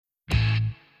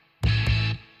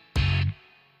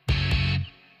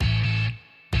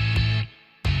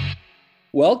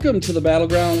Welcome to the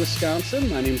Battleground, Wisconsin.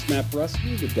 My name is Matt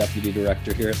Brusky, the Deputy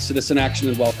Director here at Citizen Action,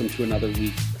 and welcome to another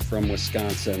week from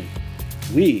Wisconsin.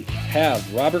 We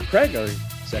have Robert Craig, our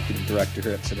Executive Director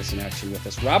here at Citizen Action, with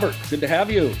us. Robert, good to have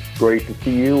you. Great to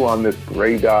see you on this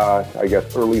great,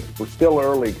 we're still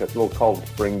early because it's a little cold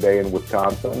spring day in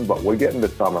Wisconsin, but we're getting to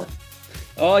summer.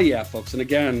 Oh, yeah, folks. And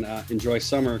again, enjoy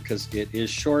summer because it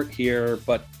is short here.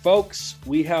 But, folks,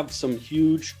 we have some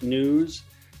huge news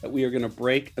that we are going to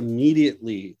break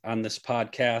immediately on this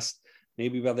podcast.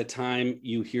 Maybe by the time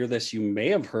you hear this, you may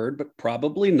have heard, but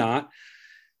probably not.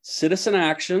 Citizen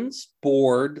Action's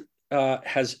board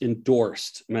has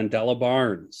endorsed Mandela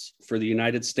Barnes for the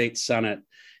United States Senate,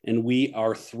 and we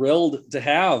are thrilled to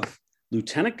have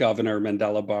Lieutenant Governor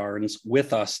Mandela Barnes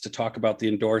with us to talk about the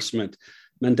endorsement.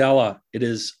 Mandela, it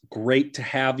is great to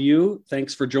have you.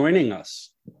 Thanks for joining us.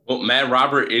 Well, Matt,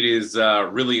 Robert, it is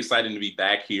really exciting to be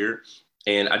back here.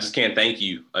 And I just can't thank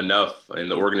you enough and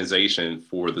the organization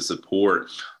for the support.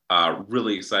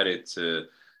 Really excited to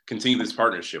continue this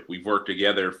partnership. We've worked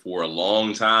together for a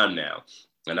long time now,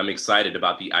 and I'm excited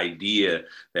about the idea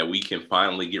that we can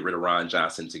finally get rid of Ron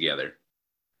Johnson together.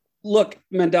 Look,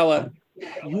 Mandela,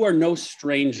 you are no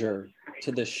stranger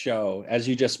to this show. As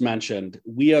you just mentioned,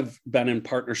 we have been in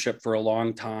partnership for a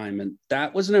long time, and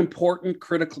that was an important,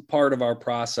 critical part of our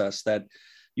process, that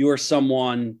you are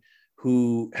someone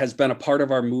who has been a part of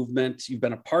our movement. You've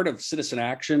been a part of Citizen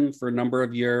Action for a number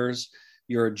of years.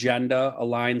 Your agenda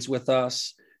aligns with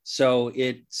us. So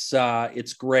it's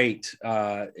great.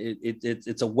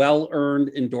 It's a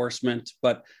well-earned endorsement.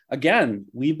 But again,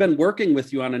 we've been working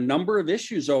with you on a number of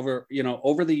issues over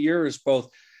the years,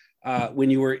 both when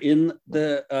you were in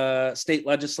the state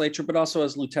legislature, but also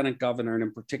as Lieutenant Governor, and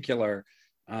in particular,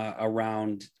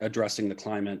 around addressing the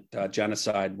climate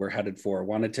genocide we're headed for.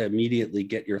 Wanted to immediately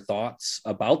get your thoughts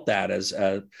about that as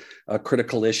a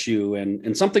critical issue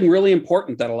and something really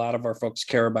important that a lot of our folks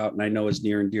care about, and I know is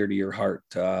near and dear to your heart.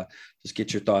 Just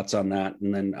get your thoughts on that.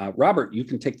 And then, Robert, you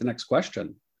can take the next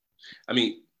question. I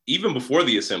mean, even before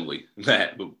the assembly,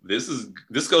 Matt,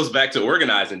 this goes back to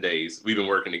organizing days. We've been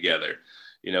working together.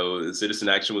 You know, Citizen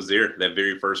Action was there that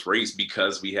very first race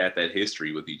because we had that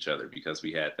history with each other, because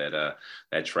we had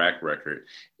that track record.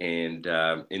 And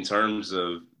in terms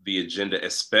of the agenda,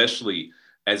 especially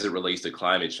as it relates to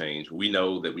climate change, we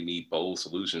know that we need bold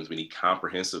solutions. We need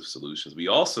comprehensive solutions. We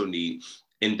also need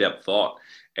in-depth thought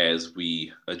as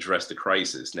we address the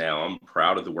crisis. Now, I'm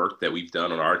proud of the work that we've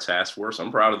done on our task force.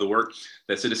 I'm proud of the work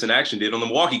that Citizen Action did on the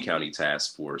Milwaukee County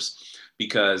Task Force.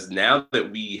 Because now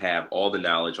that we have all the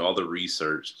knowledge, all the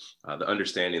research, the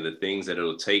understanding, the things that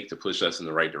it'll take to push us in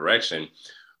the right direction,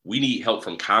 we need help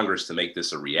from Congress to make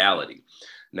this a reality.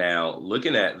 Now,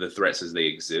 looking at the threats as they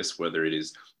exist, whether it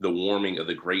is the warming of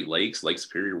the Great Lakes, Lake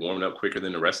Superior warming up quicker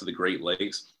than the rest of the Great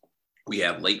Lakes. We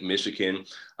have Lake Michigan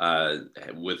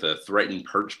with a threatened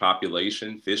perch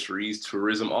population, fisheries,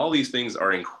 tourism. All these things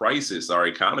are in crisis. Our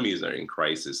economies are in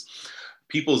crisis.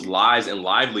 People's lives and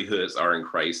livelihoods are in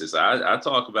crisis. I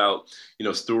talk about,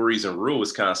 stories in rural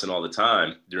Wisconsin all the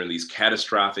time during these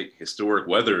catastrophic historic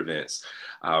weather events,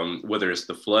 whether it's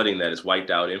the flooding that has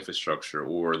wiped out infrastructure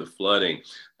or the flooding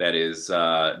that is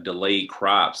delayed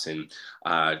crops and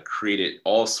created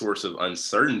all sorts of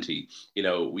uncertainty.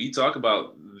 We talk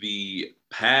about the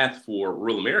path for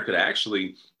rural America to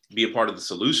actually be a part of the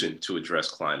solution to address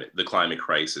the climate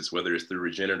crisis, whether it's through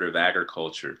regenerative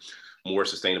agriculture, more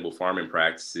sustainable farming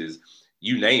practices,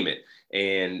 you name it.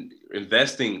 And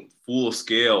investing full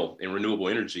scale in renewable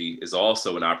energy is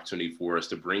also an opportunity for us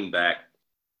to bring back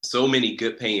so many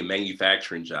good paying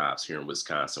manufacturing jobs here in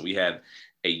Wisconsin. We have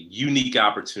a unique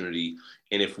opportunity.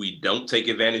 And if we don't take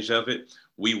advantage of it,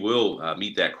 we will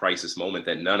meet that crisis moment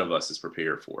that none of us is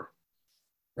prepared for.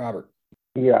 Robert.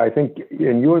 Yeah, I think,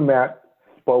 and you and Matt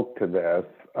spoke to this,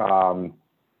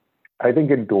 I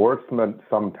think endorsement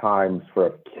sometimes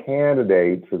for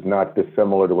candidates is not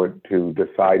dissimilar to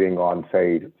deciding on,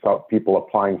 say, people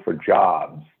applying for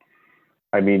jobs.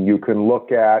 I mean, you can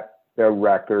look at their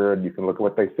record, you can look at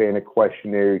what they say in a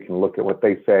questionnaire, you can look at what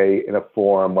they say in a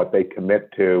form, what they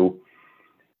commit to.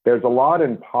 There's a lot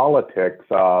in politics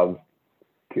of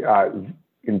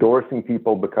endorsing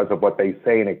people because of what they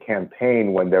say in a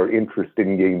campaign when they're interested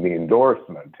in getting the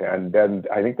endorsement. And then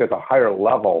I think there's a higher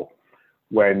level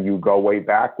when you go way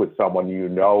back with someone, you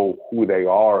know who they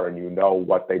are and you know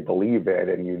what they believe in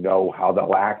and you know how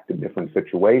they'll act in different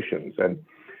situations. And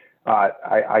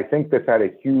I think this had a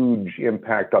huge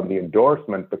impact on the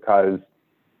endorsement because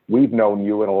we've known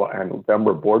you and a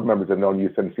number of board members have known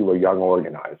you since you were a young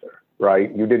organizer,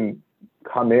 right? You didn't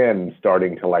come in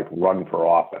starting to run for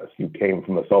office. You came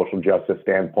from a social justice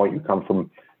standpoint. You come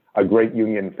from a great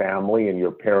union family, and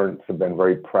your parents have been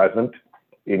very present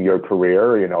in your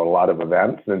career, you know, a lot of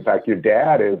events. And in fact, your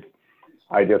dad is,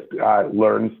 I just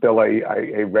learned, still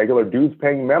a regular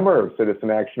dues-paying member of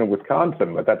Citizen Action of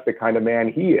Wisconsin, but that's the kind of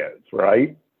man he is,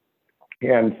 right?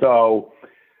 And so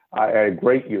a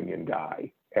great union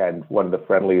guy and one of the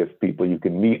friendliest people you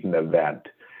can meet in an event.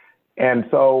 And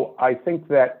so I think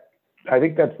that's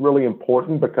really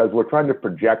important because we're trying to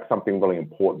project something really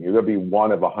important. You're going to be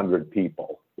one of 100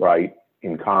 people, right,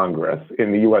 in Congress,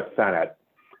 in the U.S. Senate,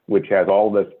 which has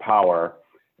all this power.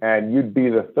 And you'd be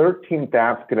the 13th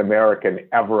African-American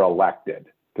ever elected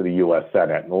to the U.S.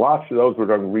 Senate. And lots of those were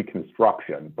during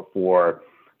Reconstruction before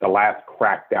the last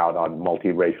crackdown on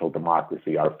multiracial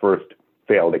democracy, our first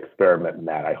failed experiment in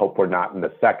that. I hope we're not in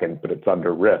the second, but it's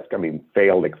under risk. I mean,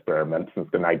 failed experiment since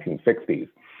the 1960s.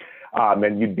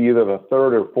 And you'd be either the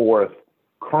third or fourth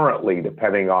currently,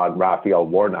 depending on Raphael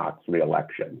Warnock's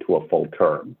reelection to a full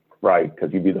term, right?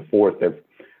 Because you'd be the fourth if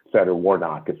Senator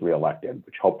Warnock is reelected,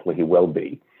 which hopefully he will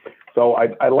be. So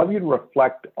I'd love you to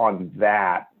reflect on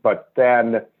that, but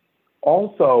then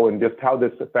also in just how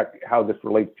this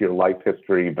relates to your life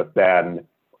history, but then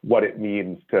what it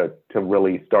means to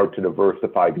really start to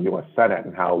diversify the U.S. Senate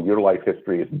and how your life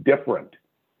history is different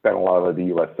than a lot of the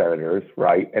U.S. senators,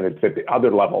 right? And it's at the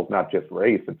other levels, not just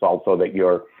race. It's also that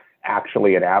you're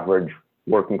actually an average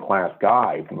working class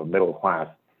guy from a middle class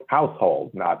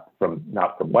household, not from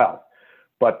wealth.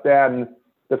 But then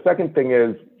the second thing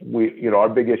is our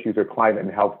big issues are climate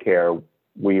and healthcare.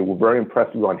 We were very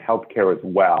impressed with you on healthcare as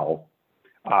well,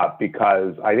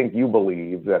 because I think you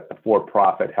believe that the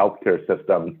for-profit healthcare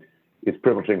system is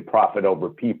privileging profit over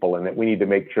people, and that we need to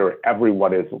make sure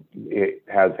everyone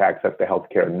has access to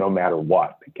healthcare no matter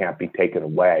what. It can't be taken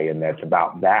away, and that's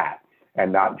about that,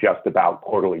 and not just about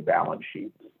quarterly balance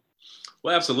sheets.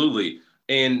 Well, absolutely.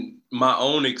 And my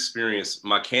own experience,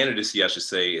 my candidacy, I should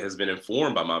say, has been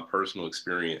informed by my personal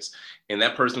experience. And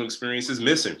that personal experience is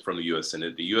missing from the U.S.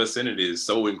 Senate. The U.S. Senate is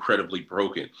so incredibly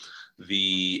broken.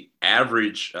 The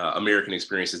average American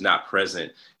experience is not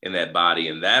present in that body.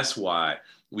 And that's why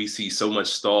we see so much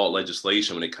stalled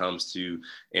legislation when it comes to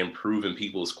improving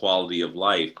people's quality of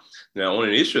life. Now, on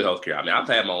an issue of healthcare, I mean, I've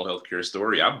had my own healthcare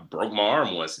story. I broke my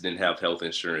arm once, didn't have health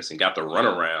insurance, and got the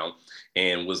runaround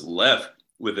and was left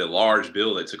with a large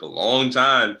bill that took a long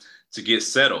time to get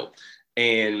settled.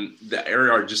 And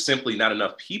there are just simply not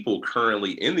enough people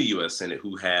currently in the U.S. Senate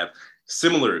who have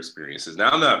similar experiences.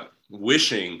 Now, I'm not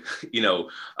wishing,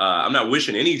 I'm not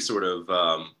wishing any sort of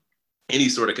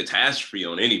catastrophe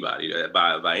on anybody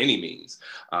by any means.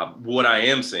 What I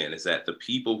am saying is that the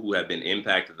people who have been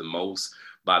impacted the most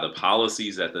by the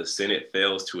policies that the Senate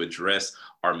fails to address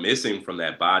are missing from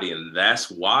that body. And that's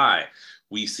why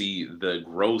we see the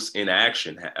gross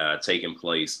inaction taking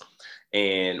place.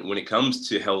 And when it comes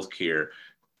to healthcare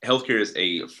is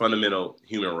a fundamental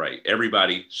human right.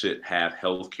 Everybody should have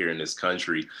healthcare in this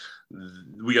country.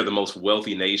 We are the most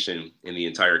wealthy nation in the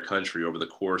entire country over the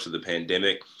course of the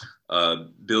pandemic.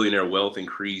 Billionaire wealth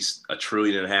increased $1.5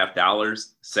 trillion.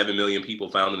 7 million people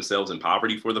found themselves in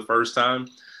poverty for the first time.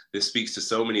 This speaks to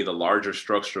so many of the larger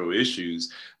structural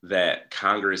issues that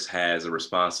Congress has a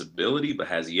responsibility, but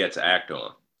has yet to act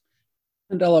on.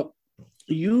 Mandela,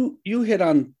 you hit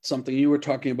on something. You were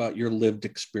talking about your lived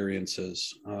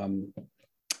experiences.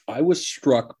 I was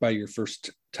struck by your first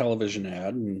television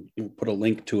ad, and you put a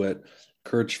link to it.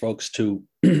 Encourage folks to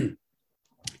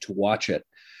watch it.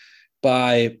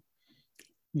 By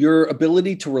your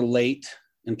ability to relate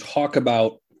and talk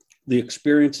about the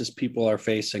experiences people are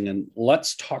facing. And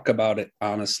let's talk about it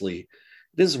honestly.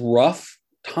 It is a rough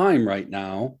time right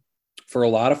now for a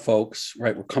lot of folks,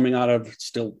 right? We're coming out of,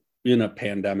 still in a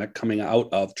pandemic, coming out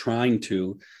of, trying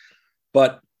to,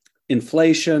 but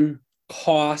inflation,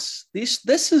 costs,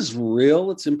 this is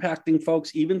real. It's impacting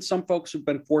folks, even some folks who've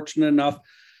been fortunate enough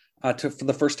to, for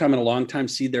the first time in a long time,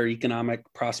 see their economic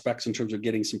prospects in terms of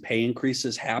getting some pay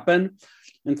increases happen.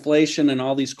 Inflation and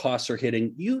all these costs are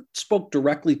hitting. You spoke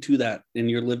directly to that in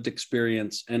your lived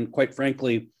experience, and quite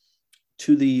frankly,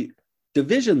 to the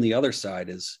division the other side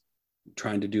is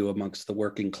trying to do amongst the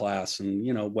working class, and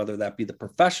whether that be the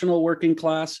professional working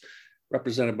class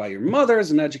represented by your mother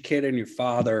as an educator and your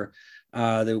father,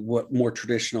 the more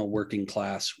traditional working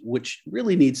class, which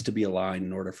really needs to be aligned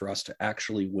in order for us to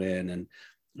actually win. And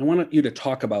I want you to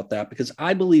talk about that, because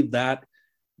I believe that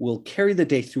will carry the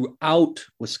day throughout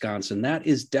Wisconsin. That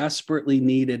is desperately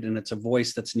needed, and it's a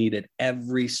voice that's needed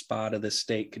every spot of the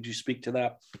state. Could you speak to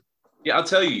that? Yeah, I'll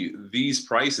tell you, these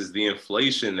prices, the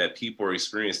inflation that people are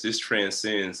experiencing, this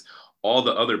transcends all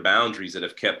the other boundaries that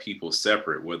have kept people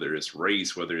separate, whether it's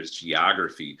race, whether it's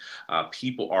geography,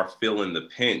 people are feeling the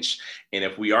pinch. And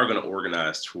if we are going to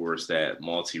organize towards that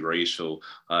multiracial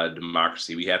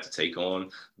democracy, we have to take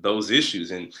on those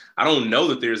issues. And I don't know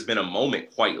that there's been a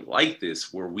moment quite like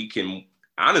this where we can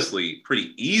honestly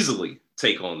pretty easily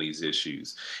take on these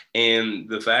issues. And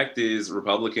the fact is,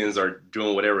 Republicans are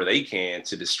doing whatever they can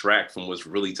to distract from what's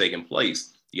really taking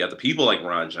place. You got the people like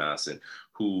Ron Johnson,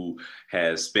 who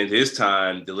has spent his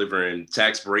time delivering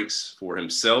tax breaks for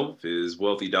himself, his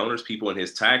wealthy donors, people in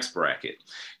his tax bracket,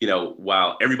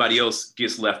 while everybody else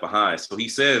gets left behind. So he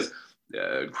says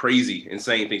crazy,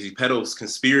 insane things. He peddles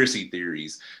conspiracy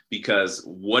theories because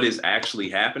what is actually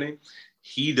happening,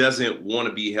 he doesn't want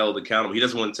to be held accountable. He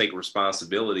doesn't want to take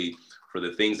responsibility for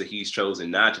the things that he's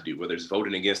chosen not to do, whether it's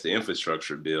voting against the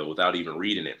infrastructure bill without even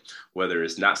reading it, whether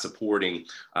it's not supporting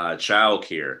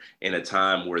childcare in a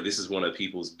time where this is one of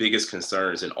people's biggest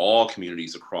concerns in all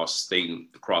communities across the state and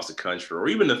across the country, or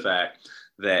even the fact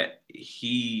that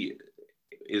he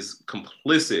is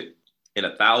complicit in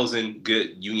 1,000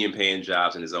 good union paying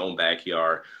jobs in his own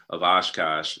backyard of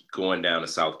Oshkosh going down to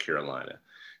South Carolina.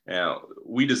 Now,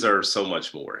 we deserve so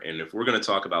much more. And if we're going to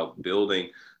talk about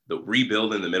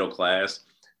rebuilding the middle class,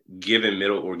 giving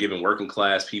working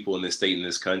class people in this state, in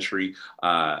this country,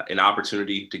 an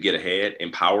opportunity to get ahead,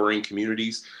 empowering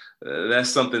communities, that's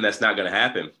something that's not going to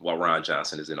happen while Ron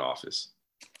Johnson is in office.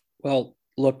 Well,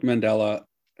 look, Mandela,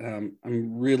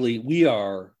 we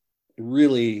are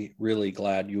really, really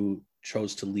glad you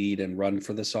chose to lead and run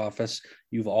for this office.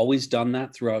 You've always done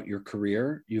that throughout your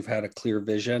career. You've had a clear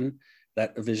vision.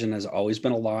 That vision has always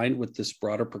been aligned with this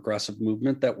broader progressive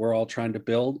movement that we're all trying to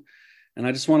build. And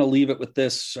I just want to leave it with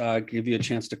this, give you a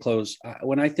chance to close.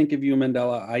 When I think of you,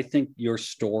 Mandela, I think your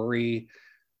story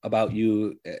about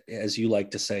you, as you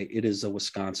like to say, it is a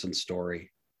Wisconsin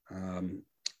story.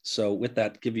 So with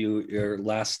that, give you your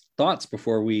last thoughts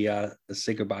before we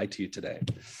say goodbye to you today.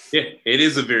 Yeah, it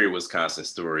is a very Wisconsin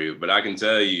story, but I can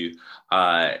tell you,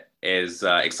 as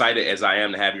excited as I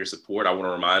am to have your support, I want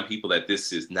to remind people that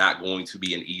this is not going to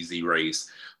be an easy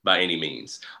race by any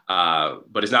means.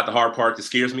 But it's not the hard part that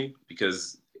scares me,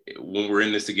 because when we're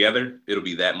in this together, it'll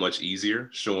be that much easier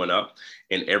showing up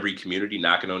in every community,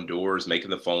 knocking on doors,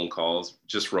 making the phone calls,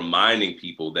 just reminding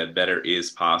people that better is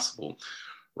possible.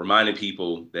 Reminding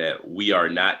people that we are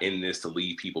not in this to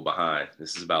leave people behind.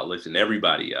 This is about lifting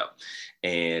everybody up.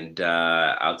 And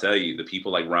I'll tell you, the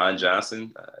people like Ron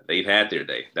Johnson, they've had their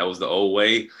day. That was the old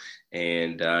way,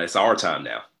 and it's our time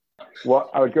now. Well,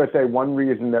 I was going to say one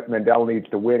reason that Mandela needs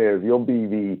to win is you'll be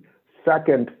the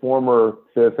second former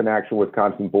Citizen Action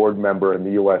Wisconsin board member in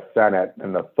the U.S. Senate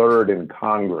and the third in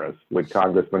Congress with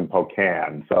Congressman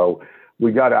Pocan. So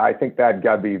I think that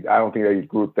got to be, I don't think there's a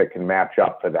group that can match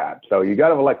up for that. So you got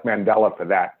to elect Mandela for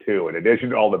that too, in addition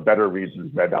to all the better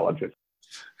reasons Mandela just.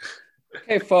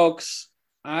 Okay, folks,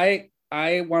 I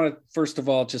want to first of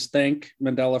all just thank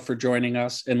Mandela for joining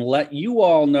us and let you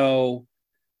all know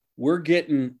we're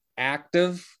getting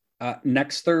active.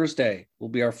 Next Thursday will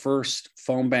be our first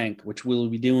phone bank, which we'll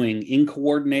be doing in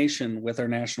coordination with our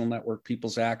national network,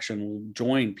 People's Action. We'll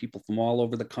join people from all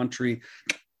over the country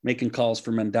making calls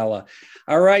for Mandela.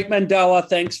 All right, Mandela,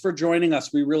 thanks for joining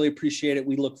us. We really appreciate it.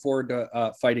 We look forward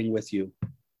to fighting with you.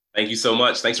 Thank you so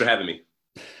much. Thanks for having me.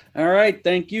 All right,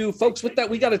 thank you. Folks, with that,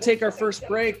 we got to take our first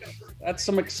break. That's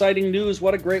some exciting news.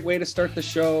 What a great way to start the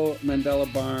show.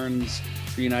 Mandela Barnes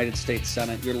for United States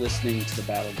Senate. You're listening to the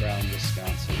Battleground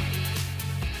Wisconsin.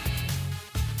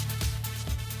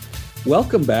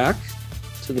 Welcome back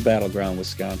to the Battleground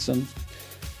Wisconsin.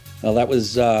 Well, that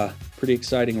was pretty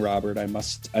exciting, Robert. I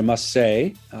must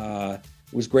say, it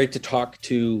was great to talk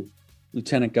to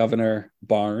Lieutenant Governor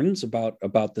Barnes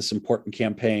about this important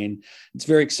campaign. It's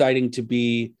very exciting to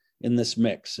be in this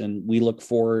mix, and we look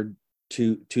forward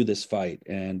to this fight.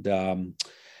 And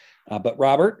but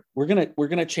Robert, we're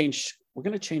gonna change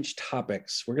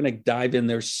topics. We're gonna dive in.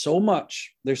 There's so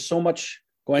much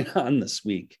going on this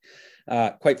week.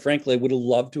 Quite frankly, I would have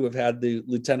loved to have had the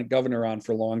Lieutenant Governor on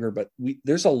for longer, but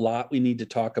there's a lot we need to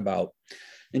talk about,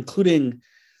 including,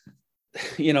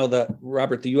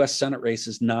 the U.S. Senate race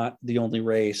is not the only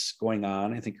race going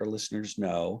on. I think our listeners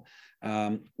know.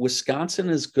 Wisconsin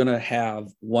is going to have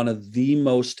one of the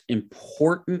most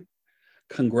important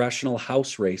congressional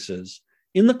House races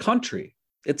in the country.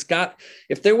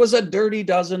 If there was a dirty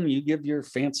dozen, you give your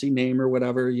fancy name or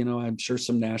whatever, I'm sure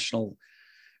some national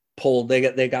poll,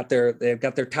 they've got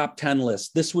their top 10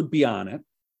 list. This would be on it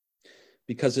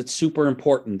because it's super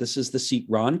important. This is the seat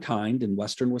Ron Kind in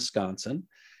Western Wisconsin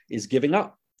is giving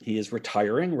up. He is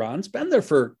retiring. Ron's been there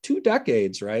for 2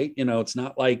 decades, right? It's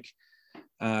not like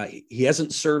He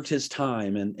hasn't served his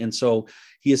time, and so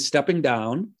he is stepping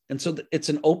down. And so it's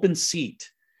an open seat,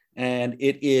 and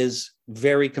it is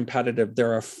very competitive.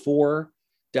 There are 4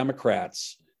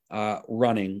 Democrats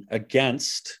running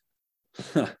against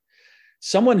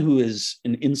someone who is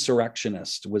an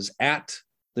insurrectionist, was at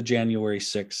the January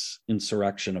 6th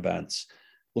insurrection events.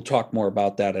 We'll talk more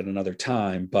about that at another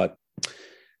time, but I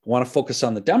want to focus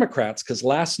on the Democrats because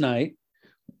last night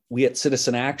we at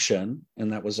Citizen Action,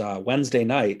 and that was Wednesday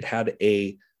night, had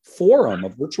a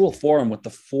virtual forum with the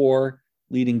 4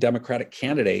 leading Democratic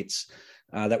candidates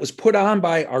that was put on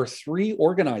by our 3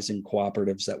 organizing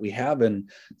cooperatives that we have in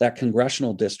that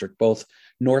congressional district, both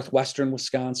Northwestern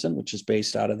Wisconsin, which is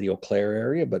based out of the Eau Claire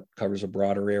area, but covers a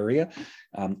broader area,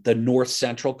 the North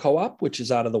Central Co-op, which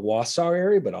is out of the Wausau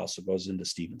area, but also goes into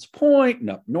Stevens Point and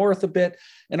up north a bit,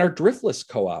 and our Driftless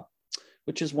Co-op,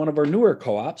 which is one of our newer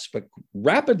co-ops, but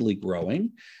rapidly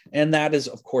growing. And that is,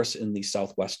 of course, in the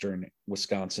southwestern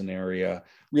Wisconsin area,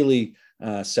 really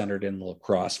centered in the La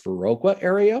Crosse, Viroqua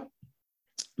area.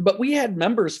 But we had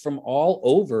members from all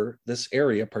over this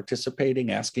area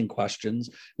participating, asking questions.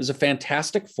 It was a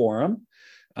fantastic forum,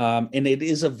 and it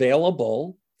is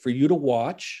available for you to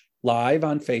watch live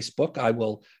on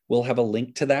Facebook. We'll have a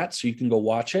link to that so you can go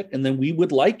watch it. And then we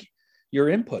would like your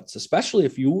inputs, especially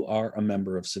if you are a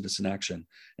member of Citizen Action.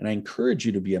 And I encourage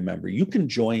you to be a member. You can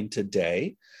join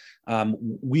today.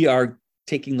 We are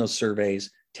taking those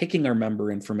surveys, taking our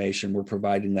member information. We're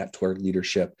providing that to our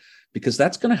leadership because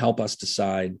that's going to help us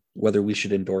decide whether we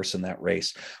should endorse in that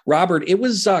race. Robert, it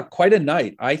was quite a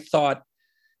night. I thought,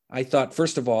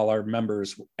 first of all, our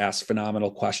members asked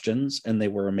phenomenal questions and they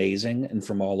were amazing and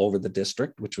from all over the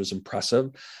district, which was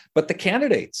impressive. But the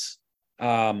candidates,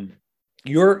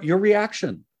 your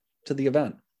reaction to the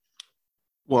event.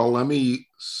 Well, let me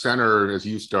center, as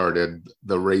you started,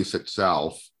 the race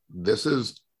itself. This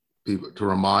is, to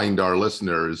remind our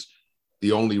listeners,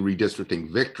 the only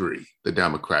redistricting victory the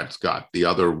Democrats got. The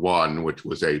other one, which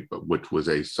was a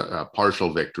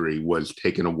partial victory, was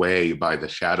taken away by the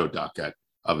shadow docket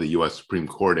of the U.S. Supreme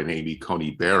Court and Amy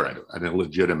Coney Barrett, an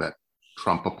illegitimate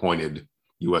Trump-appointed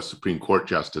U.S. Supreme Court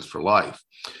justice for life.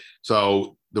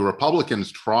 So the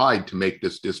Republicans tried to make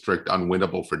this district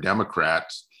unwinnable for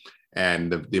Democrats,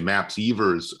 and the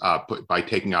Mapps-Evers by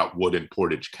taking out Wood and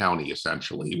Portage County,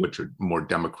 essentially, which are more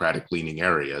Democratic-leaning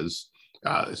areas,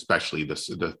 especially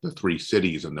the 3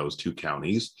 cities in those 2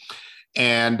 counties.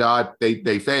 And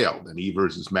they failed, and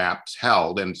Evers' maps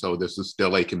held, and so this is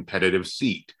still a competitive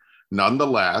seat.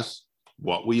 Nonetheless,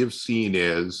 what we have seen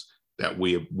is that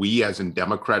we as in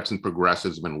Democrats and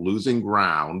progressives have been losing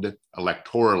ground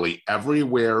electorally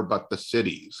everywhere but the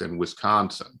cities in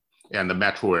Wisconsin and the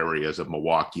metro areas of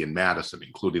Milwaukee and Madison,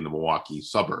 including the Milwaukee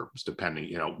suburbs,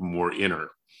 depending, more inner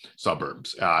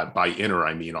suburbs. By inner,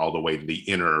 I mean all the way to the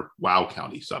inner Wow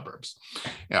County suburbs.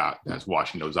 That's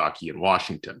Washington, Ozaukee, and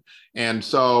Washington. And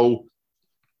so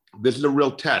this is a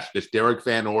real test. This Derek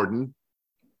Van Orden,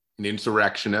 an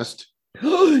insurrectionist.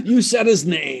 You said his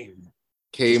name.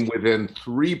 Came within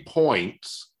 3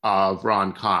 points of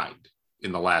Ron Kind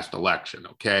in the last election.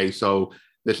 Okay, so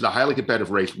this is a highly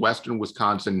competitive race. Western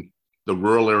Wisconsin, the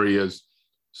rural areas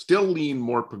still lean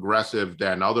more progressive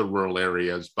than other rural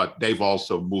areas, but they've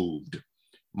also moved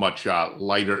much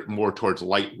lighter, more towards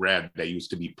light red. They used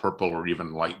to be purple or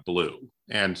even light blue.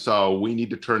 And so we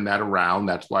need to turn that around.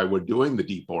 That's why we're doing the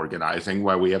deep organizing,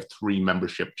 why we have 3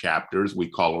 membership chapters we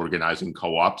call organizing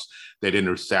co-ops that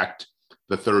intersect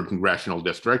the 3rd congressional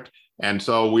district. And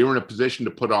so we were in a position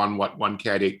to put on what one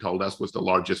candidate told us was the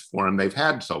largest forum they've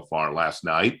had so far last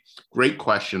night. Great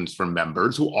questions from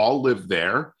members who all live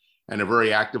there and are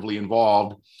very actively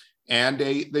involved. And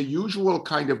the usual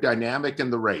kind of dynamic in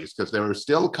the race, because there is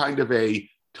still kind of a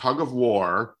tug of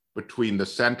war between the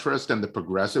centrist and the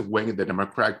progressive wing of the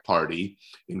Democratic Party.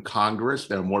 In Congress,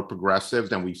 they're more progressive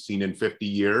than we've seen in 50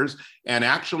 years. And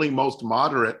actually, most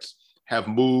moderates have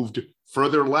moved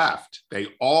further left. They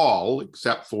all,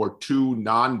 except for 2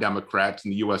 non-Democrats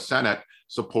in the US Senate,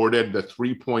 supported the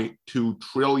 $3.2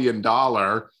 trillion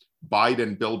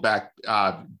Biden Build Back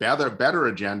Better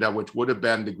agenda, which would have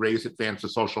been the greatest advance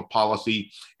of social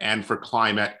policy and for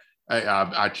climate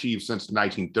achieved since the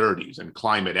 1930s, and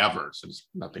climate ever, since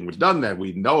nothing was done then.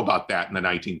 We know about that in the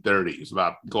 1930s,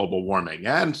 about global warming.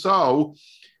 And so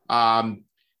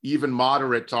even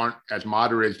moderates aren't as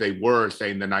moderate as they were,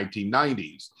 say, in the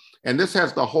 1990s. And this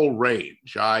has the whole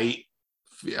range.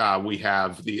 We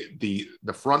have the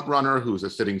front runner, who's a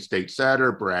sitting state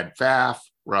senator, Brad Pfaff,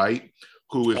 right?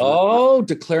 Who is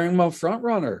declaring him a front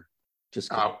runner.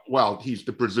 Well, he's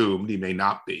the presumed. He may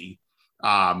not be.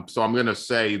 So I'm going to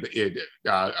say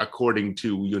that according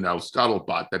to,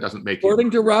 Scuttlebutt, that doesn't make according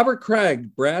it. to Robert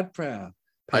Craig, Brad Pratt.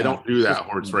 I don't do that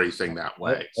horse racing that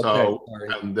way. Okay, So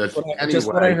just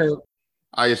what I heard.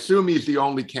 I assume he's the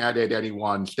only candidate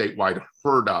anyone statewide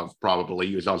heard of, probably.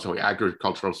 He was also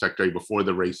agricultural secretary before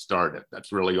the race started.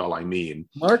 That's really all I mean.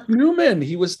 Mark Newman,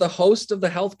 he was the host of the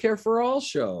Healthcare for All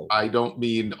show. I don't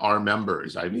mean our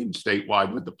members. I mean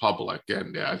statewide with the public.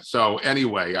 And so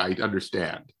anyway, I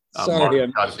understand.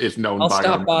 Sorry, is known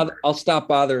I'll stop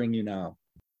bothering you now.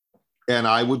 And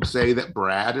I would say that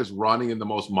Brad is running in the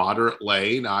most moderate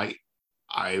lane.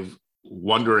 I'm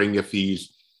wondering if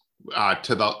he's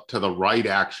to the right,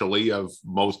 actually, of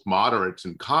most moderates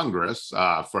in Congress.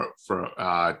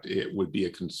 It would be a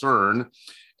concern.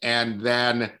 And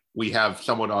then we have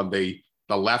someone on the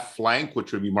left flank,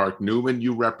 which would be Mark Newman,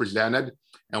 you represented.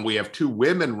 And we have two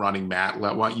women running, Matt.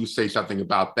 Why don't you say something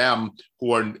about them,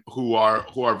 who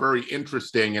are very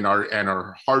interesting and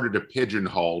are harder to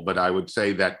pigeonhole. But I would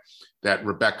say that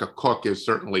Rebecca Cook is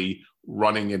certainly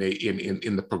running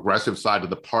in the progressive side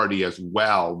of the party as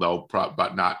well, though,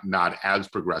 but not as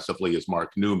progressively as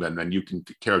Mark Newman. And you can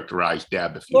characterize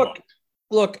Deb if you want.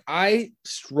 Look, I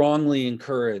strongly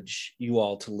encourage you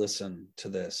all to listen to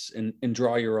this and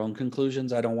draw your own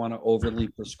conclusions. I don't want to overly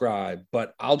prescribe,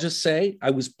 but I'll just say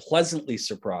I was pleasantly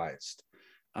surprised.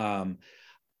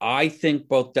 I think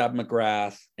both Deb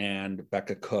McGrath and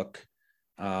Becca Cook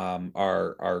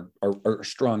are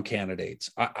strong candidates.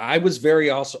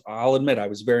 I'll admit, I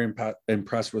was very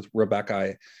impressed with Rebecca.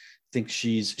 I think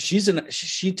she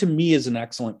to me is an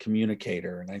excellent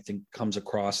communicator, and I think comes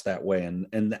across that way.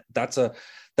 And that's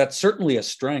certainly a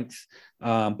strength.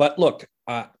 But look,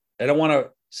 I don't want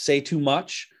to say too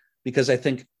much, because I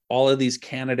think all of these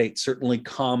candidates certainly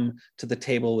come to the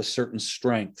table with certain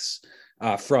strengths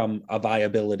from a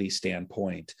viability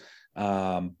standpoint.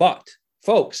 But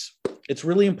folks, it's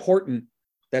really important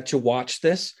that you watch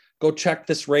this. Go check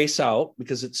this race out,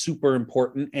 because it's super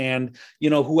important. And,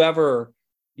 whoever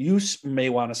you may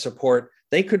want to support,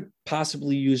 they could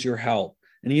possibly use your help.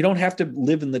 And you don't have to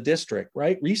live in the district,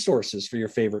 right? Resources for your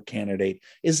favorite candidate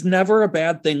is never a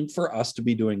bad thing for us to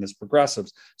be doing as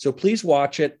progressives. So please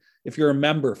watch it. If you're a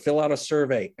member, fill out a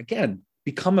survey. Again,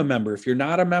 become a member. If you're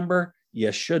not a member,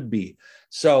 you should be.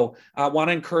 So I want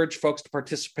to encourage folks to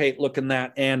participate, look in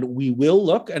that, and we will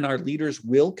look, and our leaders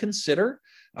will consider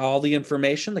all the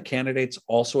information. The candidates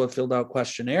also have filled out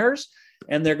questionnaires,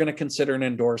 and they're going to consider an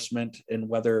endorsement and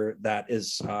whether that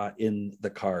is in the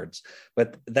cards.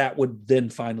 But that would then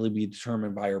finally be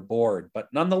determined by our board. But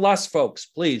nonetheless, folks,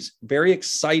 please, very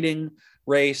exciting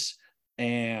race.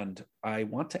 And I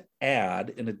want to add,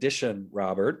 in addition,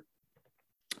 Robert,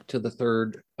 to the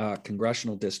 3rd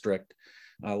congressional district,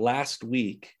 last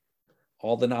week,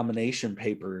 all the nomination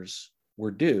papers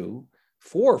were due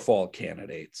for fall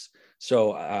candidates.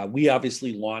 So we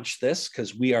obviously launched this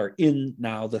because we are in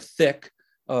now the thick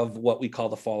of what we call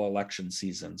the fall election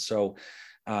season. So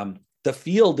the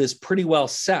field is pretty well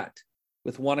set,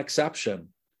 with one exception.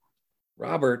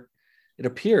 Robert, it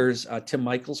appears Tim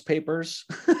Michael's papers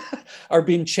are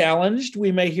being challenged.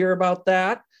 We may hear about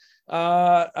that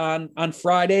on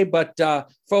Friday, but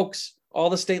folks, all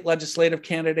the state legislative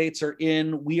candidates are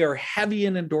in. We are heavy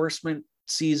in endorsement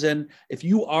season. If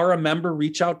you are a member,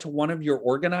 reach out to one of your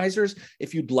organizers.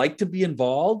 If you'd like to be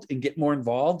involved and get more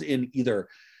involved in either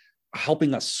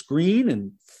helping us screen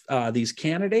and these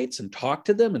candidates and talk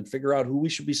to them and figure out who we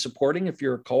should be supporting. If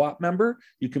you're a co-op member,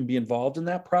 you can be involved in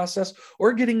that process,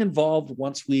 or getting involved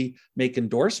once we make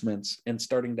endorsements and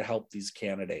starting to help these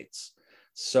candidates.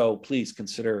 So please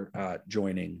consider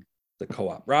joining the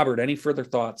co-op. Robert, any further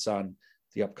thoughts on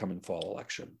the upcoming fall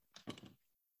election?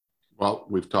 Well,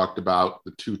 we've talked about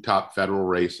the 2 top federal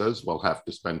races. We'll have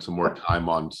to spend some more time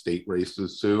on state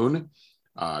races soon.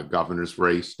 Governor's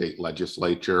race, state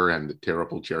legislature, and the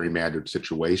terrible gerrymandered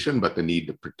situation, but the need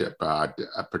to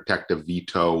protect a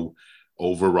veto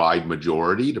override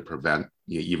majority to prevent,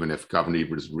 even if Governor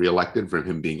was reelected, from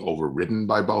him being overridden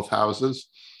by both houses.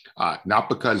 Not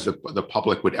because the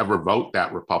public would ever vote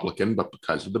that Republican, but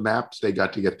because of the maps they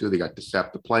got to get through. They got to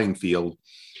set the playing field.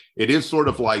 It is sort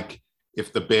of like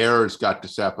if the Bears got to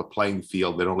set up a playing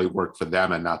field that only worked for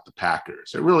them and not the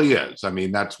Packers. It really is. I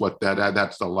mean, that's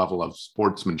the level of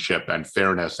sportsmanship and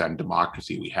fairness and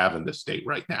democracy we have in this state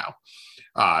right now.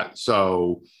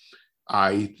 So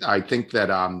I think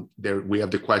that we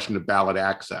have the question of ballot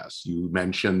access. You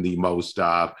mentioned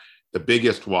the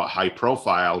biggest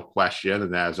high-profile question,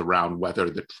 and that is around whether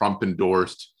the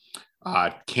Trump-endorsed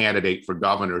candidate for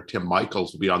governor, Tim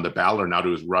Michaels, will be on the ballot or not,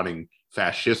 who is running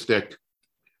fascistic,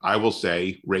 I will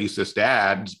say, racist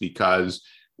ads, because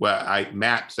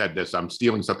Matt said this, I'm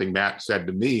stealing something Matt said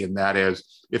to me, and that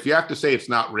is, if you have to say it's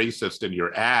not racist in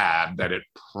your ad, that it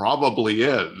probably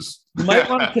is. You might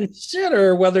want to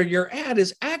consider whether your ad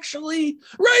is actually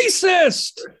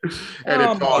racist. And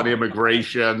it's on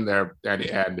immigration,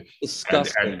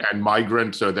 and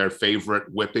migrants are their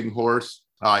favorite whipping horse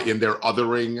in their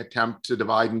othering attempt to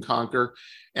divide and conquer.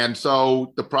 And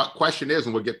so the question is,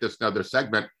 and we'll get this in another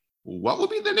segment, what will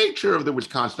be the nature of the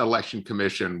Wisconsin Election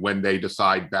Commission when they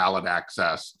decide ballot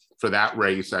access for that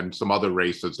race and some other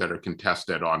races that are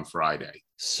contested on Friday?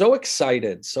 So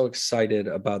excited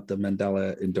about the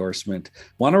Mandela endorsement.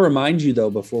 Want to remind you,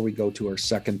 though, before we go to our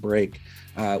second break,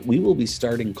 we will be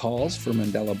starting calls for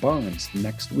Mandela Barnes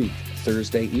next week,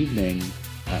 Thursday evening.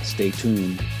 Stay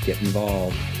tuned, get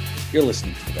involved. You're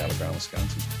listening to the Battleground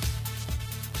Wisconsin.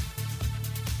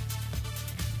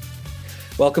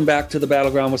 Welcome back to the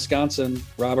Battleground Wisconsin.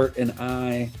 Robert and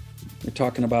I are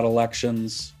talking about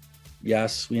elections.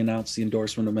 Yes, we announced the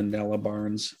endorsement of Mandela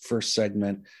Barnes, first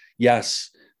segment.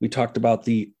 Yes, we talked about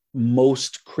the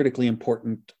most critically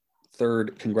important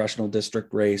 3rd congressional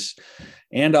district race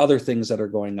and other things that are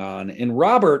going on. And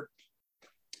Robert,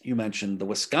 you mentioned the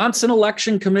Wisconsin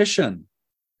Election Commission.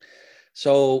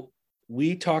 So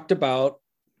we talked about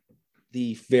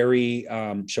the very,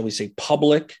 shall we say,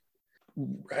 public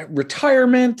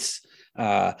retirement.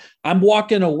 I'm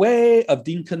walking away of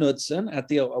Dean Knudsen at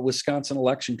the Wisconsin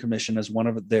Election Commission as one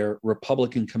of their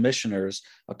Republican commissioners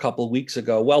a couple of weeks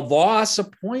ago. Well, Vos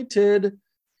appointed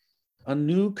a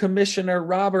new commissioner.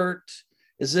 Robert,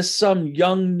 is this some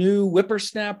young new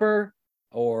whippersnapper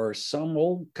or some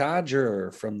old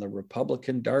codger from the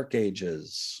Republican dark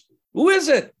ages? Who is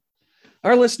it?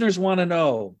 Our listeners want to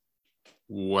know.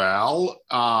 Well,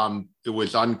 it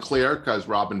was unclear because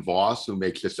Robin Vos, who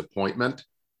makes this appointment,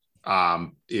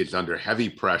 is under heavy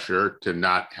pressure to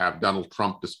not have Donald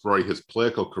Trump destroy his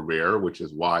political career, which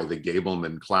is why the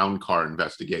Gableman clown car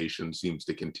investigation seems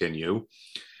to continue.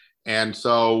 And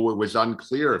so it was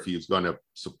unclear if he was going to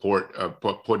support,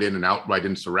 put in an outright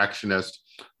insurrectionist,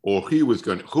 or who he was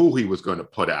going to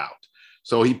put out.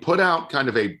 So he put out kind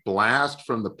of a blast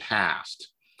from the past.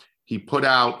 He put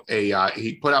out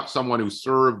someone who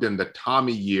served in the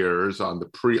Tommy years on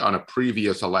a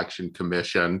previous election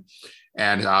commission,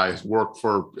 and has worked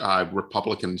for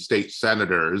Republican state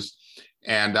senators.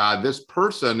 And this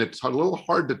person, it's a little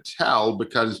hard to tell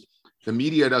because the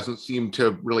media doesn't seem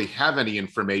to really have any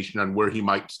information on where he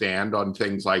might stand on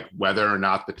things like whether or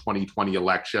not the 2020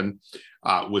 election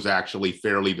was actually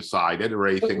fairly decided or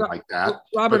anything like that.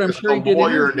 Robert, I'm sure he did. A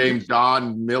lawyer named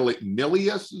Don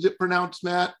Milius, is it pronounced,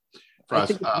 Matt?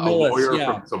 A lawyer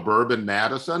from suburban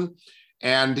Madison.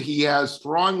 And he has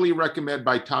strongly recommended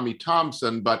by Tommy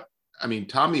Thompson, but I mean,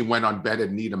 Tommy went on bed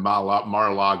and Nita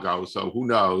Mar-a-Lago, so who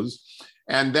knows?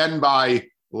 And then by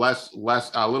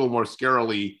a little more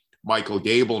scarily, Michael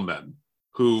Gableman,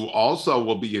 who also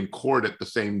will be in court at the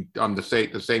same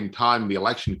time the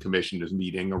Election Commission is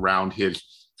meeting around his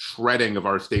shredding of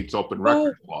our state's open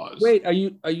record laws. Wait, are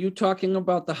you talking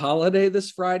about the holiday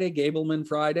this Friday, Gableman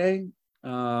Friday?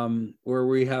 Where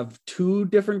we have 2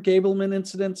 different Gableman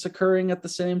incidents occurring at the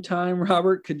same time.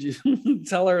 Robert, could you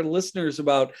tell our listeners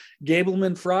about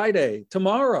Gableman Friday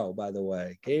tomorrow, by the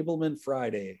way? Gableman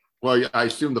Friday. Well, I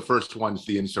assume the first one's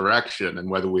the insurrection and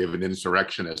whether we have an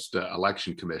insurrectionist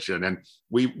election commission. And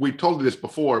we told you this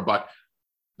before, but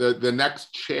the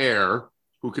next chair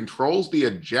who controls the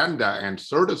agenda and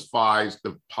certifies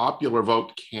the popular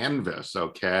vote canvas,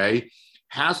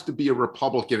 has to be a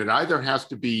Republican. It either has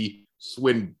to be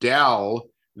Swindell,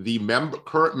 the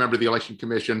current member of the Election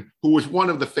Commission, who was one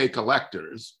of the fake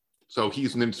electors. So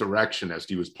he's an insurrectionist.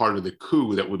 He was part of the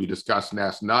coup that will be discussed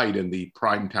last night in the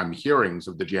primetime hearings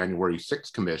of the January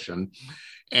 6th Commission.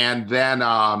 And then,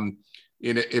 and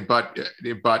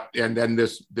then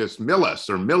this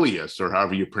Milius, or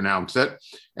however you pronounce it,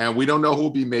 and we don't know who will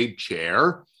be made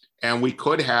chair. And we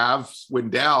could have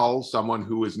Swindell, someone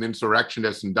who is an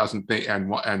insurrectionist and doesn't think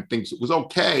and thinks it was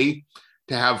okay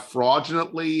to have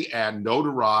fraudulently and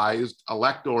notarized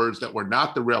electors that were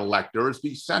not the real electors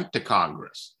be sent to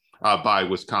Congress by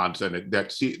Wisconsin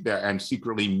and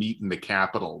secretly meet in the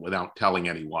Capitol without telling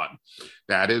anyone.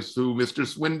 That is who Mr.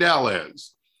 Swindell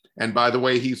is. And by the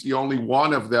way, he's the only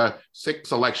one of the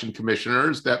 6 election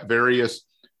commissioners that various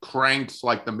cranks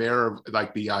like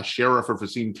the sheriff of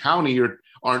Racine County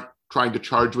aren't trying to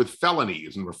charge with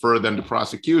felonies and refer them to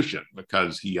prosecution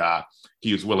because he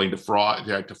is willing to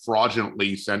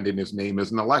fraudulently send in his name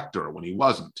as an elector when he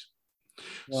wasn't.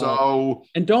 So,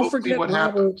 and don't forget what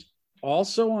happened.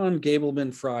 Also on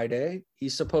Gableman Friday,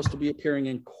 he's supposed to be appearing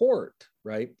in court,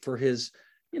 right, for his,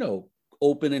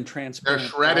 open and They're transparent.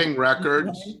 shredding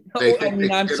records. No, They think they I'm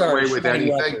can get sorry, away with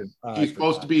shredding anything. records. He's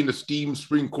supposed to be an esteemed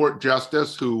Supreme Court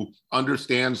justice who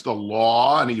understands the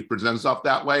law, and he presents up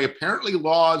that way. Apparently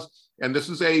laws, and this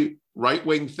is a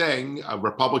right-wing thing, a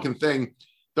Republican thing,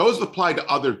 those apply to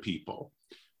other people.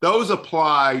 Those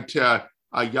apply to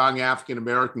a young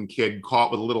African-American kid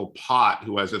caught with a little pot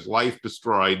who has his life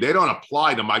destroyed. They don't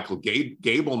apply to Michael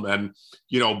Gableman,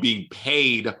 being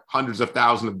paid hundreds of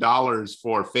thousands of dollars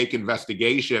for fake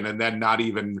investigation and then not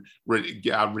even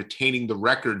retaining the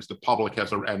records the public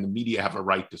has and the media have a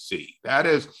right to see. That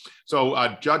is,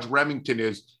 so Judge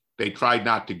Remington they tried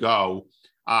not to go,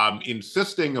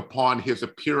 insisting upon his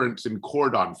appearance in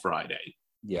court on Friday.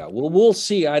 Yeah, well, we'll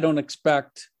see. I don't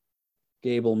expect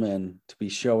Gableman to be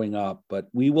showing up, but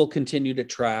we will continue to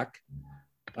track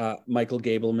Michael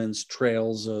Gableman's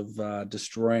trails of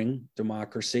destroying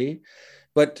democracy.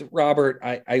 But Robert,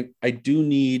 I do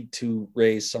need to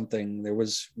raise something. There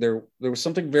was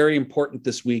something very important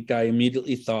this week. I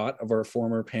immediately thought of our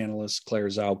former panelist Claire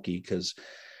Zauke, because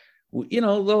the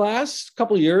last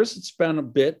couple of years it's been a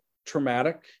bit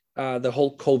traumatic, the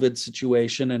whole COVID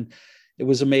situation, and it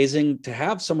was amazing to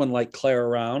have someone like Claire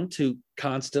around to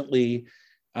constantly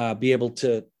be able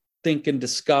to think and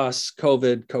discuss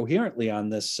COVID coherently on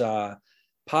this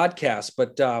podcast.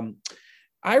 But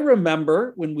I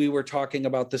remember when we were talking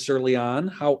about this early on,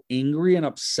 how angry and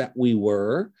upset we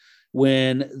were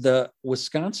when the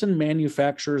Wisconsin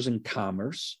Manufacturers and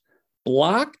Commerce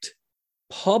blocked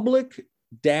public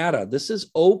data. This is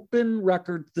open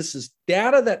record. This is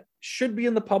data that should be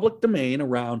in the public domain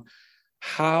around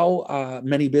how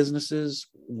many businesses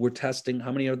were testing,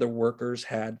 how many of their workers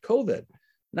had COVID.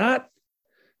 Not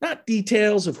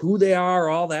details of who they are,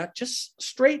 all that, just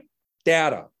straight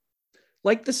data.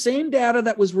 Like the same data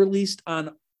that was released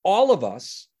on all of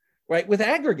us, right, with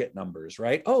aggregate numbers,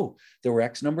 right? Oh, there were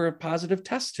X number of positive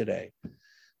tests today.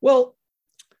 Well,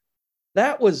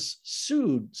 that was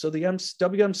sued. So the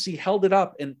WMC held it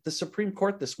up, and the Supreme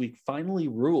Court this week finally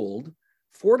ruled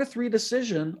 4-3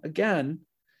 decision, again,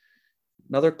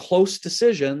 another close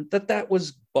decision, that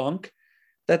was bunk,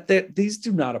 that these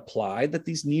do not apply, that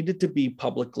these needed to be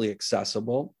publicly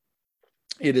accessible.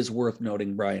 It is worth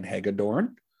noting Brian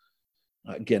Hagedorn,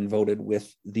 again, voted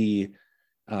with the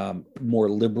more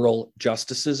liberal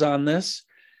justices on this.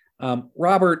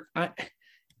 Robert,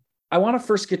 I want to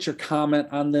first get your comment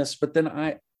on this, but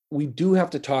then we do have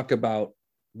to talk about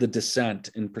the dissent,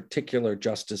 in particular,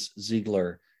 Justice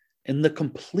Ziegler, and the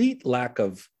complete lack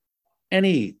of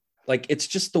any, it's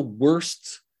just the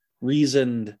worst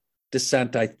reasoned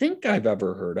dissent I think I've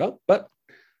ever heard of, but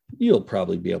you'll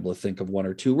probably be able to think of one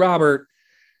or two. Robert,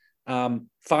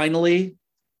 finally,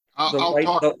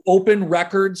 the open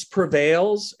records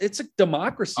prevails. It's a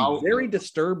democracy, very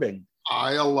disturbing.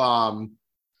 I'll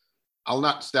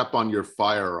not step on your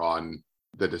fire on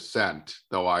the dissent,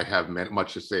 though I have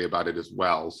much to say about it as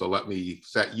well. So let me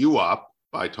set you up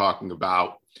by talking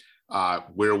about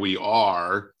where we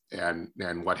are and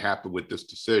what happened with this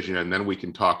decision, and then we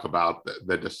can talk about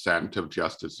the dissent of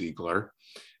Justice Ziegler.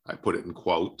 I put it in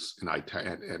quotes and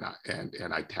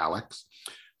italics.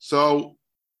 So,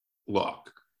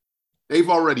 look, they've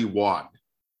already won.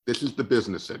 This is the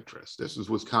business interest. This is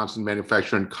Wisconsin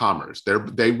Manufacturing and Commerce.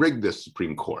 They rigged this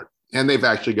Supreme Court, and they've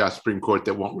actually got a Supreme Court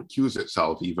that won't recuse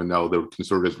itself, even though the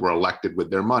conservatives were elected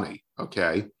with their money.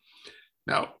 Okay.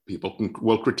 Now, people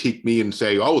will critique me and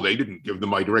say, oh, they didn't give the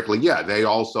money directly. Yeah, they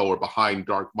also are behind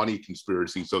dark money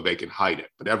conspiracy so they can hide it.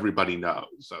 But everybody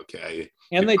knows, okay?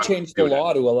 And they changed the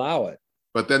law to allow it.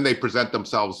 But then they present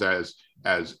themselves as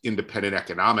independent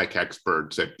economic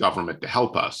experts at government to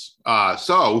help us.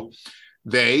 So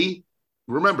they've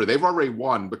already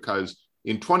won, because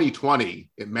in 2020,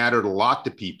 it mattered a lot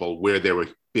to people where there were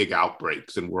big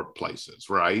outbreaks in workplaces,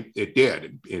 right? It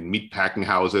did. In meatpacking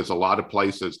houses, a lot of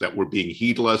places that were being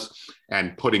heedless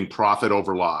and putting profit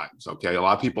over lives, okay? A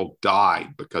lot of people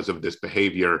died because of this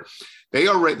behavior. They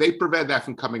prevented that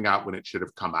from coming out when it should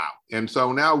have come out. And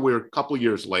so now we're a couple of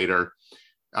years later,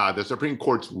 the Supreme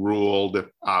Court's ruled,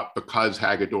 because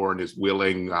Hagedorn is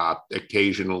willing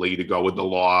occasionally to go with the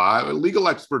law. Legal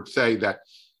experts say that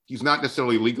he's not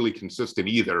necessarily legally consistent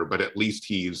either, but at least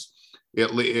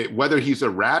whether he's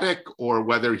erratic or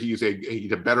whether he's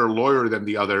a better lawyer than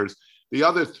the other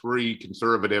three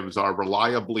conservatives are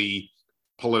reliably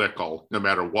political, no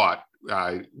matter what.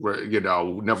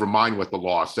 Never mind what the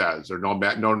law says, or no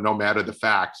matter the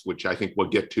facts, which I think we'll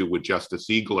get to with Justice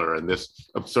Ziegler and this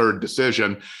absurd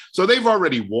decision. So they've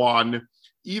already won.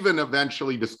 even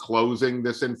eventually disclosing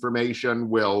this information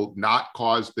will not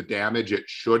cause the damage it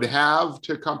should have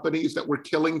to companies that were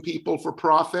killing people for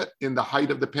profit in the height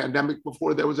of the pandemic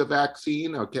before there was a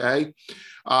vaccine, okay?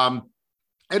 And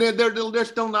they're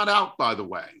still not out, by the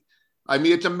way. I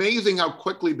mean, it's amazing how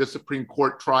quickly the Supreme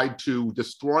Court tried to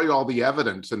destroy all the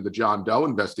evidence in the John Doe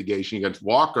investigation against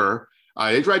Walker.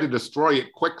 They tried to destroy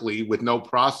it quickly with no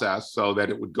process so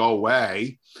that it would go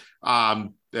away. But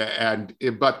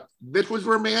this was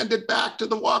remanded back to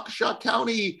the Waukesha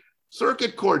County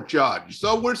Circuit Court judge.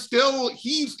 So we're still,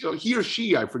 he or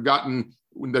she, I've forgotten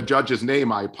the judge's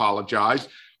name, I apologize,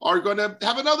 are going to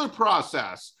have another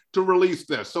process to release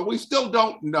this. So we still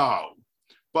don't know.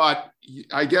 But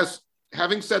I guess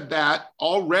having said that,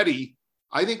 already,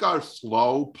 I think our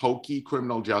slow, pokey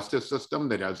criminal justice system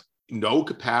that has no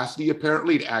capacity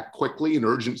apparently to act quickly in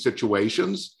urgent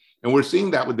situations. And we're seeing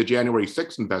that with the January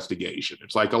 6th investigation.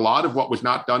 It's like a lot of what was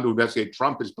not done to investigate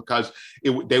Trump is because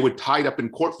they would tie it up in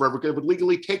court forever because it would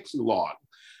legally take too long.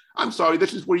 I'm sorry,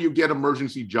 this is where you get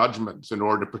emergency judgments in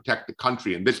order to protect the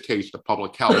country, in this case, the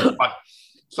public health. But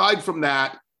aside from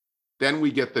that, then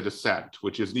we get the dissent,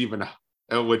 which is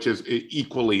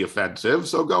equally offensive.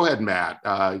 So go ahead, Matt.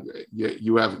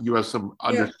 You have some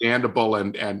understandable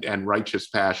and righteous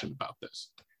passion about this.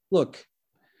 Look,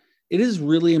 it is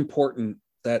really important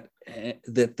that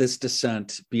this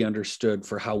dissent be understood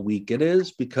for how weak it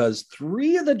is, because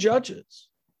 3 of the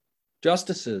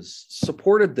justices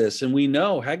supported this, and we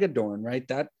know Hagedorn, right?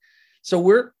 So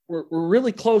we're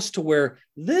really close to where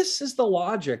this is the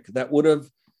logic that would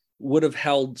have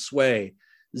held sway.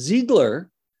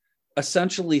 Ziegler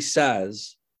essentially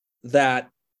says that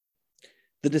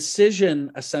the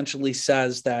decision essentially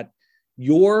says that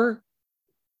the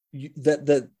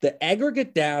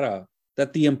aggregate data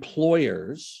that the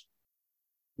employers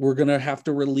were going to have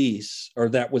to release, or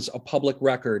that was a public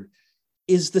record,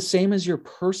 is the same as your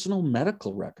personal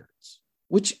medical records,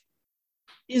 which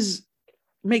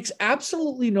makes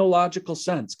absolutely no logical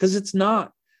sense, because it's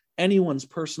not anyone's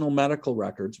personal medical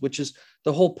records, which is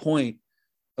the whole point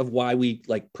of why we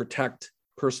protect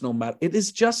personal it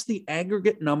is just the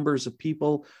aggregate numbers of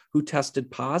people who tested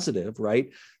positive,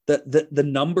 right? The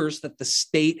numbers that the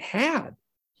state had.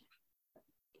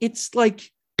 It's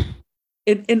like,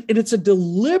 and it's a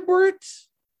deliberate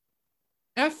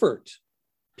effort,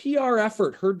 PR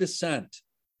effort, her dissent,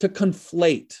 to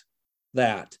conflate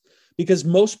that, because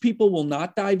most people will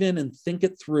not dive in and think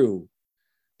it through.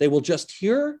 They will just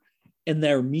hear in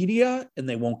their media, and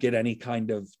they won't get any kind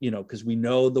of, because we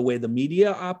know the way the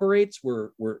media operates.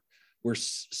 We're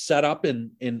set up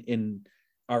in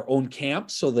our own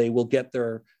camp, so they will get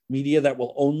their media that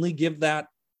will only give that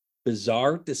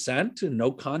bizarre dissent and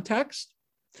no context.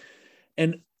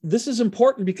 And this is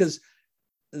important because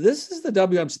this is the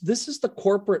WMC, this is the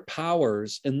corporate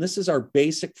powers, and this is our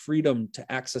basic freedom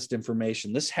to access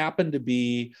information. This happened to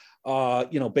be,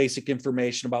 basic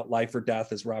information about life or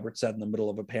death, as Robert said, in the middle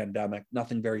of a pandemic,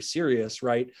 nothing very serious,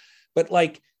 right? But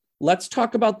let's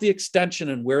talk about the extension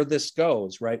and where this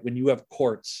goes, right? When you have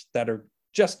courts that are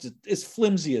just as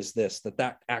flimsy as this,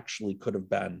 that actually could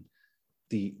have been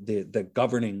the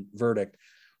governing verdict.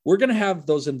 We're going to have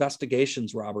those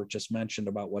investigations Robert just mentioned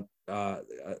about what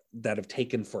that have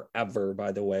taken forever,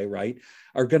 by the way, right,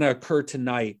 are going to occur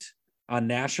tonight on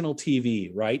national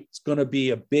TV, right? It's going to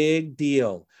be a big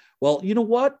deal. Well, you know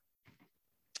what?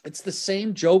 It's the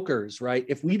same jokers, right?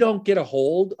 If we don't get a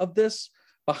hold of this,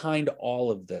 behind all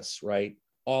of this, right?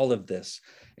 All of this.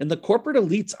 And the corporate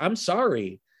elites, I'm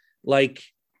sorry,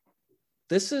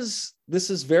 this is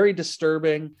very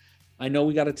disturbing. I know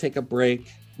we got to take a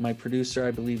break. My producer,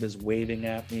 I believe, is waving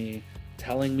at me,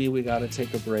 telling me we got to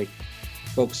take a break.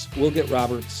 Folks, we'll get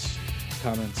Robert's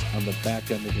comments on the back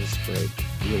end of this break.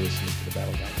 You're listening to the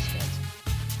Battleground Wisconsin.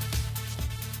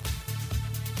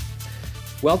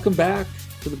 Welcome back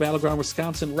to the Battleground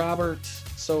Wisconsin, Robert.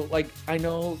 So, I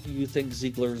know you think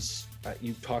Ziegler's,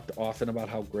 you've talked often about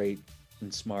how great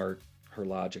and smart her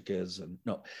logic is. And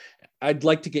no, I'd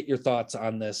like to get your thoughts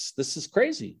on this. This is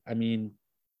crazy. I mean,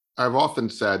 I've often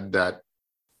said that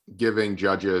giving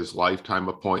judges lifetime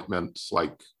appointments,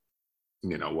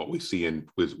 what we see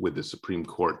with the Supreme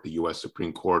Court, the U.S.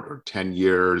 Supreme Court, or 10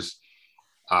 years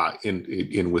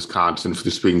in Wisconsin for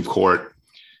the Supreme Court,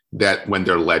 that when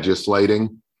they're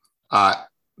legislating,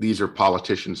 these are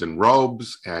politicians in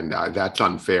robes, and that's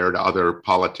unfair to other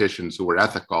politicians who are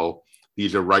ethical.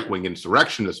 These are right-wing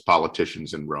insurrectionist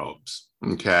politicians in robes.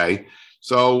 Okay,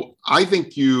 so I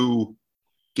think you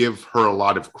give her a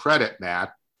lot of credit,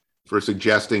 Matt, for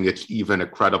suggesting it's even a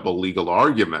credible legal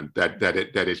argument that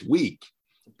is weak.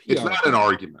 It's not an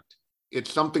argument.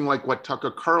 It's something like what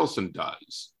Tucker Carlson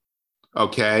does.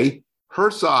 okay?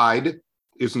 Her side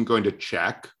isn't going to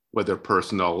check whether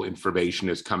personal information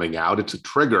is coming out. It's a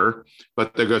trigger,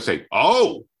 but they're going to say,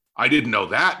 oh, I didn't know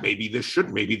that. Maybe this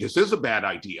is a bad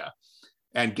idea.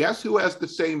 And guess who has the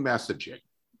same messaging?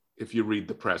 If you read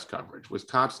the press coverage,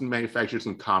 Wisconsin Manufacturers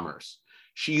and Commerce.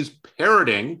 She's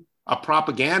parroting a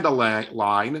propaganda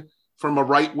line from a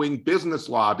right-wing business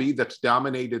lobby that's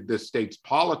dominated this state's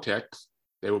politics.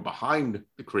 They were behind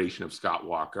the creation of Scott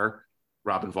Walker.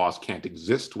 Robin Vos can't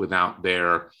exist without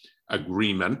their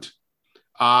agreement.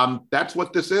 That's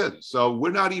what this is. So we're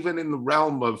not even in the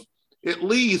realm of, at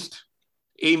least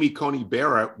Amy Coney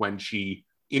Barrett, when she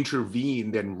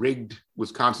intervened and rigged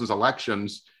Wisconsin's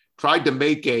elections, tried to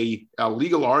make a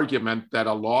legal argument that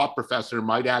a law professor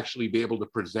might actually be able to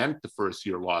present to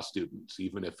first-year law students,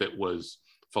 even if it was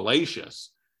fallacious.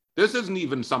 This isn't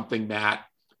even something, Matt,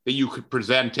 that you could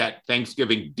present at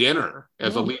Thanksgiving dinner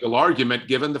as a legal argument,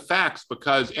 given the facts,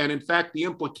 and in fact, the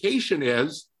implication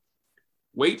is,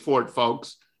 wait for it,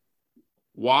 folks,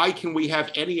 why can we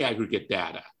have any aggregate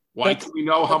data? Why can we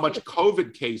know how much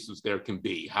COVID cases there can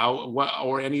be,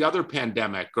 or any other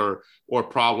pandemic or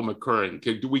problem occurring?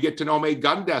 Do we get to know how many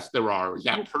gun deaths there are? Is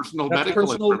that personal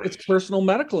medical information? It's personal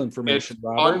medical information, It's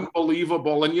Robert.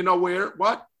 unbelievable. And you know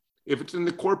what? If it's in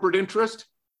the corporate interest,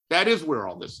 that is where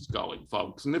all this is going,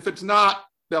 folks. And if it's not,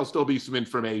 there'll still be some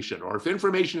information. Or if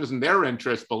information is in their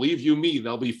interest, believe you me,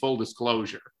 there'll be full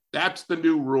disclosure. That's the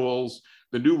new rules.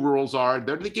 The new rules they're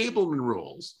the Gableman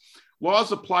rules.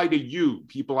 Laws apply to you,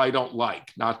 people I don't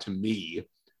like, not to me.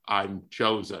 I'm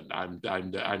chosen. I'm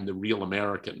the real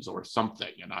Americans or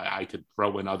something. And I could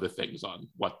throw in other things on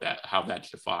how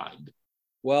that's defined.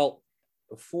 Well,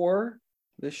 before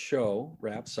this show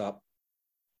wraps up,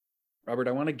 Robert,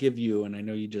 I want to give you, and I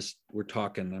know you just were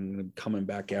talking, I'm coming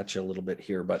back at you a little bit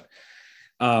here, but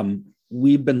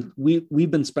we've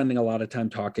been spending a lot of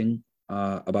time talking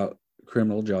about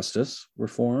criminal justice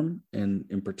reform, and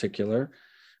in particular,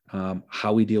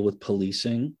 how we deal with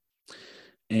policing.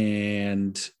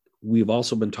 And we've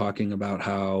also been talking about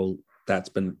how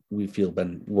we feel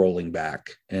been rolling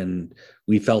back, and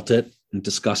we felt it and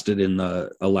discussed it in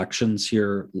the elections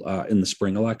here, in the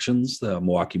spring elections, the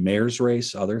Milwaukee mayor's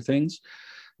race, other things.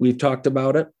 We've talked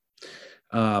about it.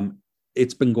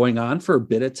 It's been going on for a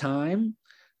bit of time.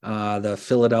 The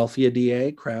Philadelphia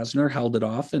DA, Krasner, held it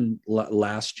off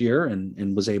last year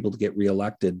and was able to get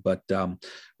reelected. But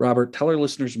Robert, tell our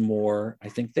listeners more. I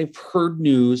think they've heard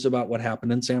news about what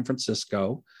happened in San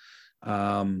Francisco.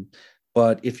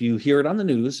 But if you hear it on the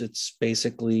news, it's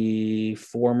basically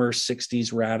former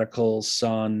 60s radical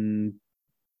son,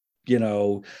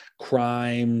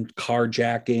 crime,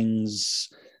 carjackings.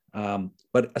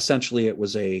 But essentially it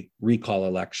was a recall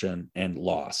election and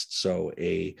lost. So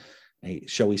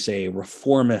shall we say, a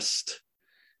reformist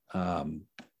a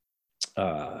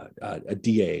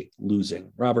DA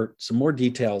losing. Robert, some more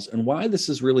details and why this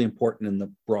is really important in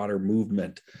the broader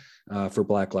movement for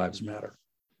Black Lives Matter.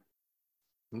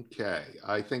 Okay,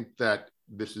 I think that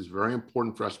this is very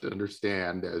important for us to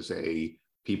understand as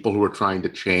people who are trying to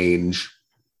change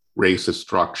racist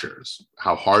structures,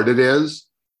 how hard it is.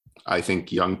 I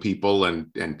think young people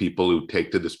and people who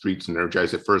take to the streets and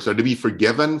energize at first are to be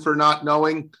forgiven for not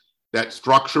knowing that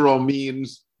structural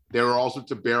means there are all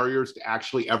sorts of barriers to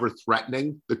actually ever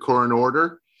threatening the current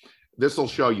order. This will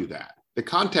show you that. The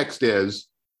context is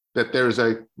that there's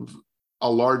a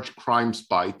large crime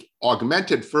spike,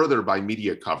 augmented further by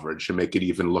media coverage to make it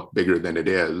even look bigger than it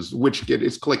is, which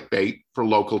is clickbait for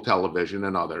local television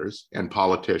and others and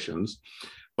politicians.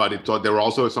 But there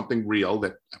also is something real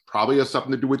that probably has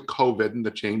something to do with COVID and the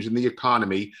change in the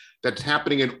economy that's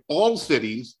happening in all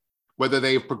cities, whether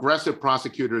they have progressive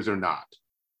prosecutors or not.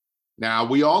 Now,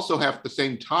 we also have at the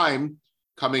same time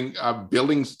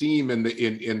building steam in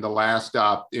the last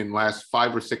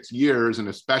 5 or 6 years, and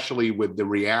especially with the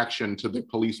reaction to the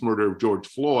police murder of George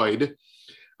Floyd,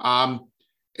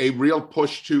 a real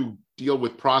push to deal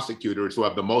with prosecutors who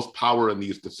have the most power in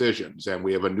these decisions. And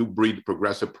we have a new breed of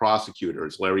progressive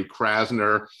prosecutors. Larry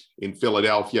Krasner in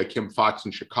Philadelphia, Kim Foxx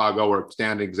in Chicago are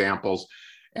outstanding examples.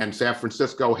 And San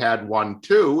Francisco had one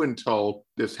too until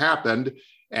this happened.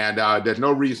 And there's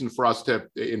no reason for us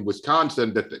in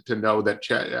Wisconsin to know that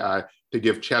to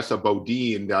give Chesa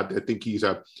Bodine, I think he's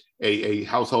a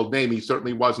household name. He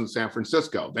certainly was in San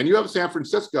Francisco. Then you have San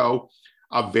Francisco,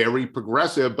 a very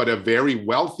progressive, but a very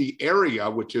wealthy area,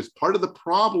 which is part of the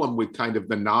problem with kind of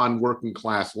the non-working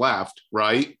class left,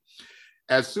 right?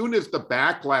 As soon as the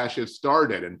backlashes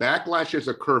started, and backlashes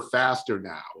occur faster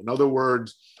now. In other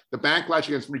words, The backlash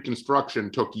against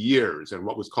Reconstruction took years and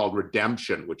what was called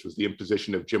redemption, which was the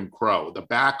imposition of Jim Crow. The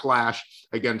backlash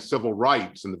against civil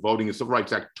rights and the Voting and Civil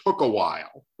Rights Act took a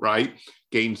while, right?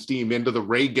 Gained steam into the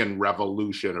Reagan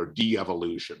revolution or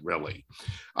de-evolution, really.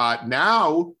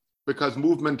 Now, because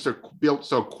movements are built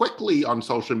so quickly on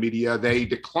social media, they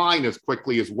decline as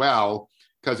quickly as well,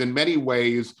 because in many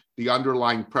ways, the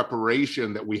underlying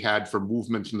preparation that we had for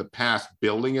movements in the past,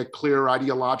 building a clear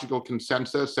ideological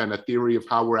consensus and a theory of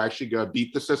how we're actually going to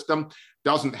beat the system,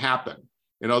 doesn't happen.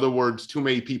 In other words, too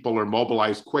many people are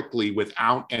mobilized quickly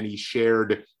without any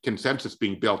shared consensus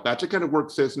being built. That's the kind of work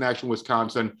Citizen Action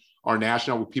Wisconsin, our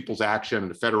National People's Action,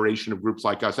 and a federation of groups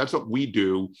like us, that's what we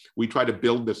do. We try to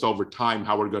build this over time,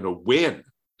 how we're going to win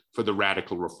for the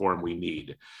radical reform we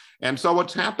need. And so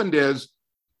what's happened is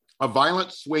a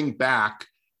violent swing back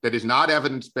that is not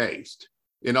evidence-based.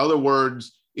 In other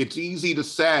words, it's easy to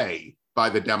say by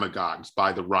the demagogues,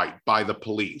 by the right, by the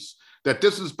police, that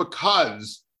this is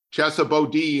because Chesa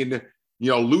Boudin,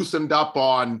 loosened up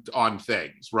on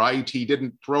things, right? He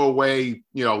didn't throw away,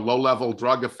 low-level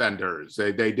drug offenders.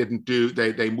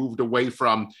 They moved away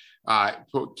from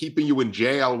keeping you in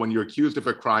jail when you're accused of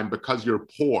a crime because you're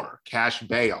poor, cash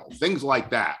bail, things like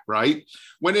that, right?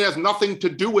 When it has nothing to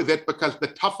do with it because the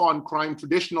tough on crime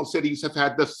traditional cities have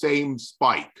had the same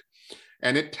spike.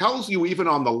 And it tells you even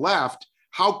on the left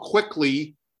how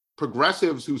quickly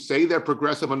progressives who say they're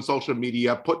progressive on social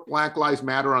media put Black Lives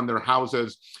Matter on their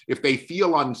houses, if they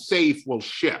feel unsafe, will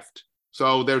shift.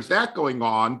 So there's that going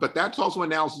on, but that's also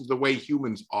analysis of the way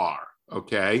humans are,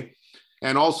 okay?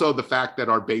 And also the fact that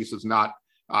our base is not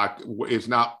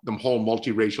the whole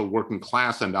multiracial working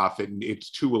class enough, and it's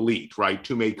too elite, right?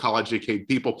 Too many college-educated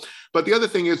people. But the other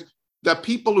thing is the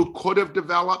people who could have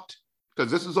developed, because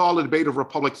this is all a debate over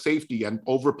public safety, and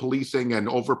over-policing and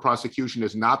over-prosecution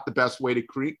is not the best way to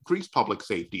increase public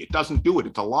safety. It doesn't do it.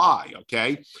 It's a lie,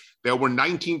 okay? There were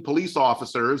 19 police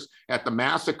officers at the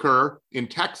massacre in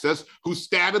Texas who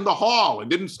sat in the hall and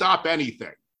didn't stop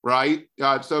anything, right?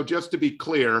 So just to be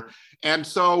clear. And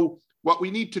so what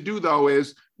we need to do, though,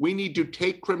 is we need to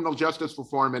take criminal justice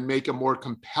reform and make a more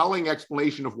compelling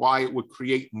explanation of why it would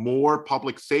create more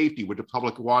public safety, which the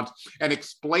public wants, and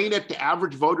explain it to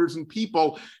average voters and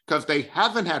people, because they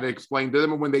haven't had it explained to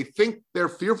them. And when they think they're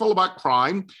fearful about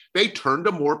crime, they turn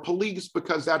to more police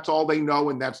because that's all they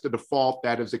know, and that's the default.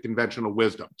 That is the conventional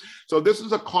wisdom. So this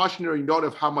is a cautionary note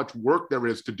of how much work there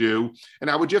is to do.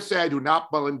 And I would just say I do not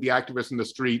blame the activists in the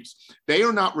streets. They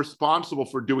are not responsible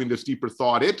for doing this deeper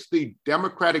thought. It's the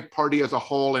Democratic Party as a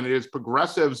whole, and it is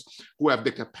progressives who have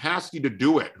the capacity to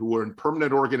do it, who are in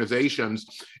permanent organizations.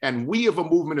 And we of a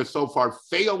movement have so far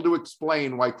failed to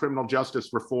explain why criminal justice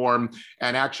reform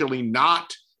and actually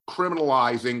not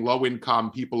criminalizing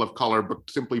low-income people of color, but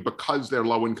simply because they're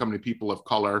low-income and people of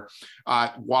color,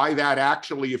 why that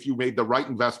actually, if you made the right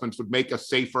investments, would make us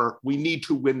safer. We need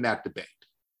to win that debate.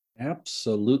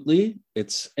 Absolutely.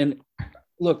 And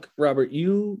look, Robert,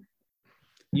 you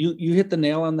hit the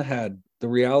nail on the head. The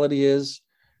reality is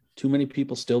too many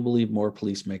people still believe more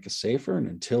police make us safer. And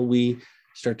until we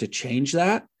start to change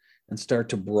that and start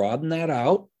to broaden that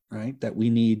out, right, that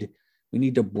we need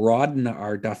to broaden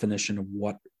our definition of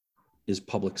what is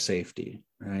public safety,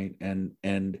 right?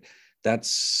 And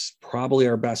that's probably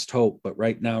our best hope. But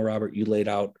right now, Robert, you laid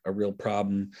out a real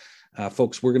problem.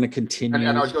 Folks, we're going to continue.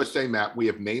 And I was going to say, Matt, we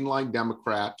have mainline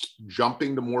Democrats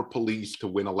jumping to more police to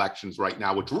win elections right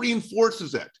now, which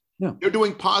reinforces it. Yeah. They're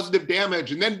doing positive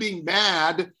damage and then being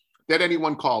mad that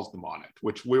anyone calls them on it,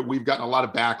 which we've gotten a lot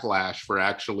of backlash for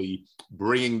actually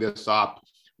bringing this up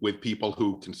with people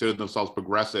who consider themselves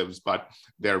progressives, but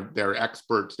their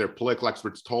experts, their political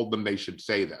experts told them they should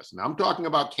say this. And I'm talking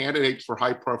about candidates for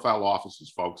high profile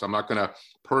offices, folks. I'm not going to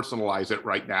personalize it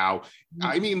right now.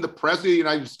 I mean, the president of the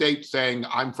United States saying,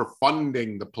 I'm for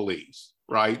funding the police,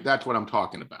 right? That's what I'm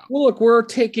talking about. Well, look, we're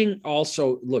taking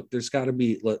also, there's got to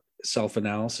be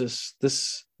self-analysis.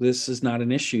 This is not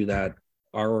an issue that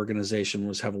our organization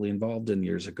was heavily involved in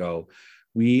years ago.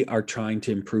 We are trying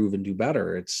to improve and do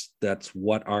better. That's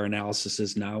what our analysis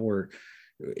is now.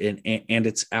 And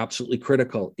it's absolutely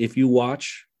critical. If you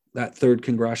watch that 3rd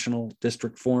Congressional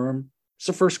District Forum, it's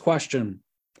the first question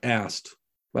asked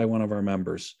by one of our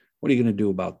members. What are you going to do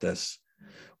about this?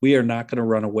 We are not going to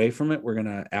run away from it. We're going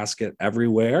to ask it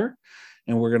everywhere.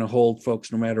 And we're going to hold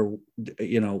folks, no matter,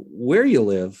 where you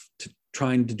live, to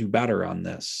trying to do better on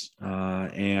this.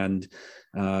 And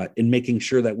in making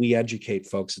sure that we educate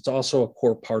folks. It's also a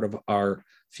core part of our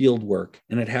field work,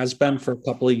 and it has been for a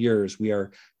couple of years. We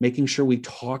are making sure we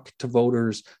talk to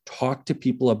voters, talk to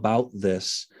people about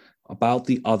this, about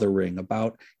the othering,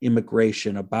 about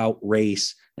immigration, about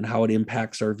race, and how it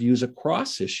impacts our views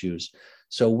across issues.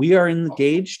 So we are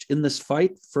engaged in this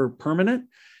fight for permanent,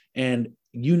 and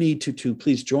you need to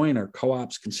please join our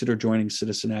co-ops. Consider joining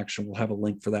Citizen Action. We'll have a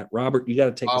link for that. Robert, you got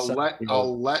to take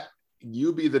I'll let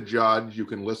you be the judge. You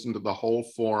can listen to the whole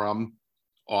forum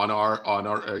on our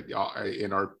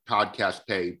in our podcast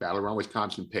page, Battleground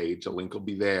Wisconsin page. The link will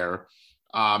be there.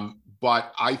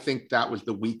 But I think that was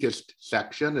the weakest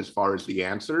section as far as the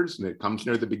answers, and it comes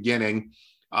near the beginning.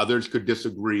 Others could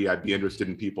disagree. I'd be interested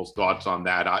in people's thoughts on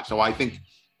that. So I think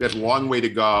there's a long way to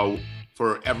go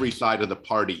for every side of the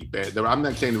party. I'm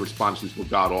not saying the responses were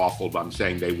god awful, but I'm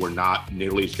saying they were not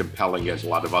nearly as compelling as a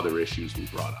lot of other issues we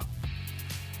brought up.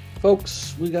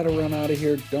 Folks, we got to run out of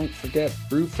here. Don't forget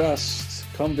Brewfest.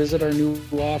 Come visit our new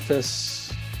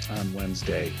office on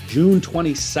Wednesday, June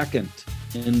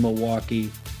 22nd in Milwaukee.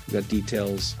 We got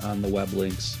details on the web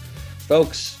links.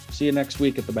 Folks, see you next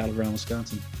week at the Battleground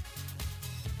Wisconsin.